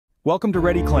Welcome to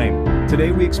Ready Claim.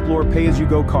 Today we explore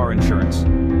pay-as-you-go car insurance.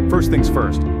 First things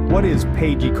first, what is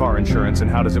PAYG Car Insurance and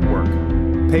how does it work?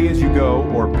 Pay-as-you-go,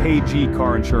 or PAYG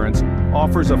Car Insurance,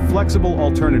 offers a flexible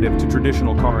alternative to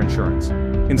traditional car insurance.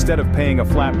 Instead of paying a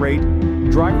flat rate,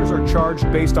 drivers are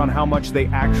charged based on how much they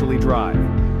actually drive.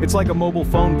 It's like a mobile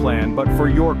phone plan, but for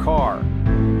your car.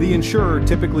 The insurer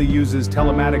typically uses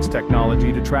telematics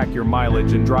technology to track your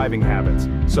mileage and driving habits,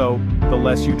 so the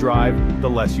less you drive, the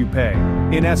less you pay.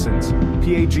 In essence,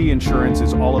 PAYG Insurance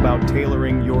is all about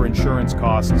tailoring your insurance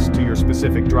costs to your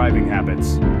specific driving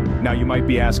habits. Now you might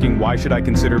be asking, why should I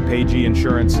consider PAYG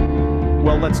Insurance?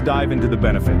 Well, let's dive into the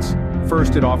benefits.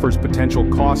 First, it offers potential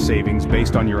cost savings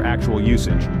based on your actual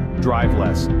usage. Drive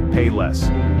less, pay less.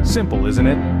 Simple, isn't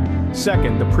it?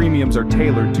 Second, the premiums are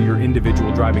tailored to your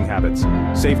individual driving habits.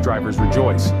 Safe drivers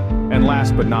rejoice. And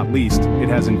last but not least, it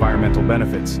has environmental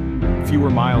benefits. Fewer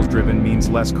miles driven means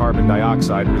less carbon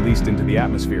dioxide released into the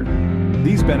atmosphere.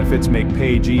 These benefits make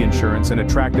PAYG Insurance an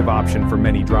attractive option for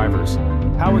many drivers.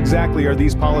 How exactly are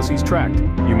these policies tracked,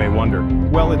 you may wonder?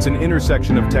 Well, it's an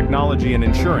intersection of technology and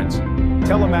insurance.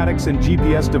 Telematics and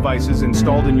GPS devices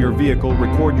installed in your vehicle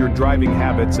record your driving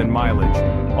habits and mileage.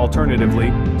 Alternatively,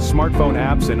 smartphone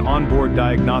apps and onboard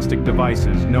diagnostic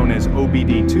devices, known as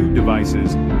OBD2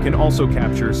 devices, can also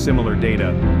capture similar data.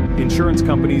 Insurance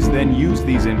companies then use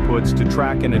these inputs to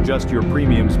track and adjust your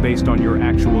premiums based on your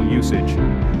actual usage.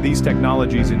 These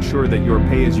technologies ensure that your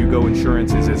pay-as-you-go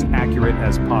insurance is as accurate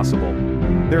as possible.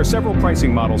 There are several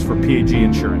pricing models for PAYG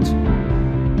Insurance.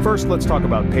 First, let's talk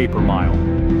about pay per mile.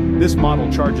 This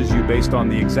model charges you based on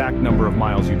the exact number of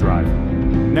miles you drive.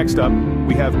 Next up,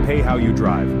 we have Pay How You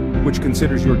Drive, which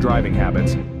considers your driving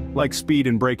habits, like speed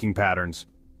and braking patterns.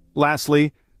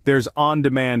 Lastly, there's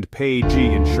On-Demand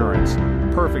PAYG Insurance,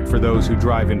 perfect for those who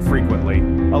drive infrequently,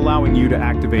 allowing you to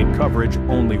activate coverage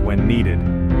only when needed.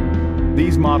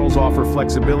 These models offer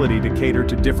flexibility to cater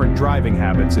to different driving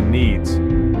habits and needs.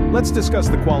 Let's discuss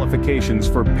the qualifications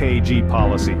for PAYG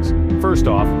policies. First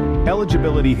off,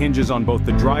 eligibility hinges on both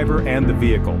the driver and the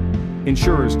vehicle.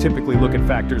 Insurers typically look at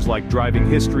factors like driving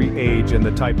history, age, and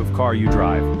the type of car you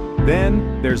drive.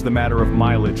 Then, there's the matter of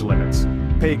mileage limits.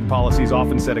 PAYG policies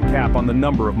often set a cap on the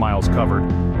number of miles covered,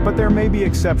 but there may be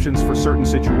exceptions for certain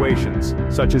situations,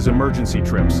 such as emergency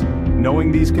trips.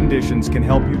 Knowing these conditions can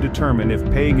help you determine if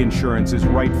PAYG Insurance is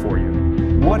right for you.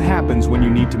 What happens when you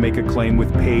need to make a claim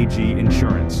with PAYG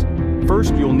Insurance?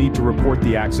 First, you'll need to report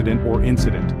the accident or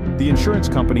incident. The insurance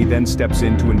company then steps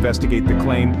in to investigate the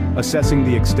claim, assessing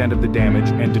the extent of the damage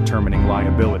and determining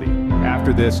liability.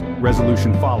 After this,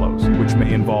 resolution follows, which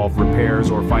may involve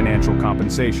repairs or financial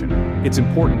compensation. It's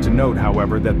important to note,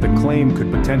 however, that the claim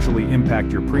could potentially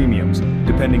impact your premiums,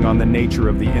 depending on the nature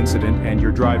of the incident and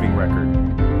your driving record.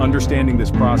 Understanding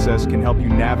this process can help you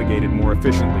navigate it more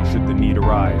efficiently should the need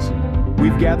arise.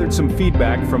 We've gathered some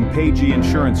feedback from PAYG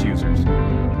Insurance users.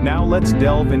 Now let's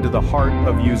delve into the heart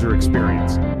of user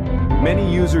experience.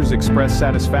 Many users express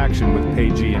satisfaction with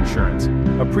PAYG Insurance,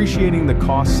 appreciating the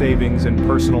cost savings and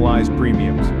personalized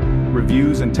premiums.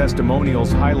 Reviews and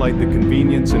testimonials highlight the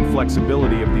convenience and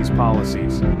flexibility of these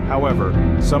policies.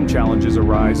 However, some challenges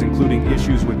arise, including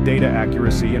issues with data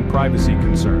accuracy and privacy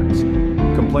concerns.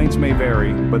 Complaints may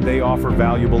vary, but they offer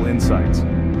valuable insights.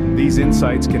 These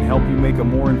insights can help you make a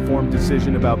more informed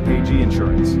decision about PAYG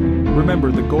Insurance. Remember,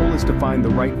 the goal is to find the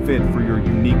right fit for your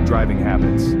unique driving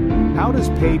habits. How does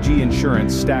PAYG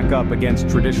Insurance stack up against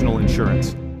traditional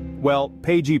insurance? Well,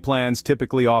 PAYG plans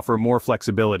typically offer more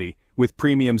flexibility, with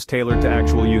premiums tailored to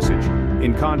actual usage.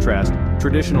 In contrast,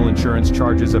 traditional insurance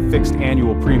charges a fixed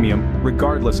annual premium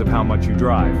regardless of how much you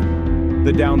drive.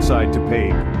 The downside to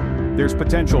PAYG: there's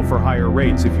potential for higher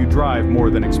rates if you drive more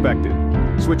than expected.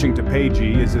 Switching to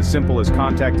PAYG is as simple as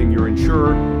contacting your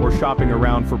insurer or shopping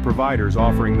around for providers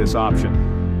offering this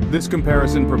option. This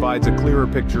comparison provides a clearer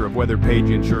picture of whether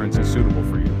PAYG Insurance is suitable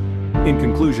for you. In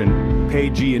conclusion,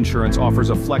 PAYG Insurance offers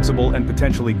a flexible and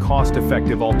potentially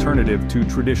cost-effective alternative to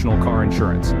traditional car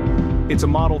insurance. It's a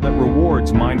model that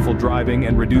rewards mindful driving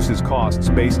and reduces costs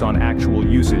based on actual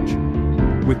usage.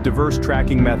 With diverse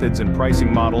tracking methods and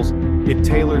pricing models, it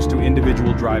tailors to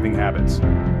individual driving habits.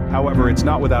 However, it's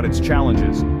not without its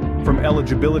challenges, from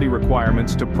eligibility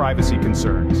requirements to privacy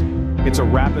concerns. It's a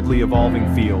rapidly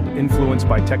evolving field, influenced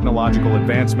by technological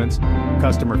advancements,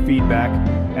 customer feedback,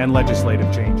 and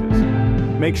legislative changes.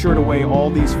 Make sure to weigh all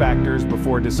these factors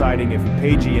before deciding if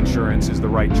PAYG Insurance is the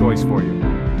right choice for you.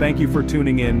 Thank you for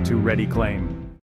tuning in to Ready Claim.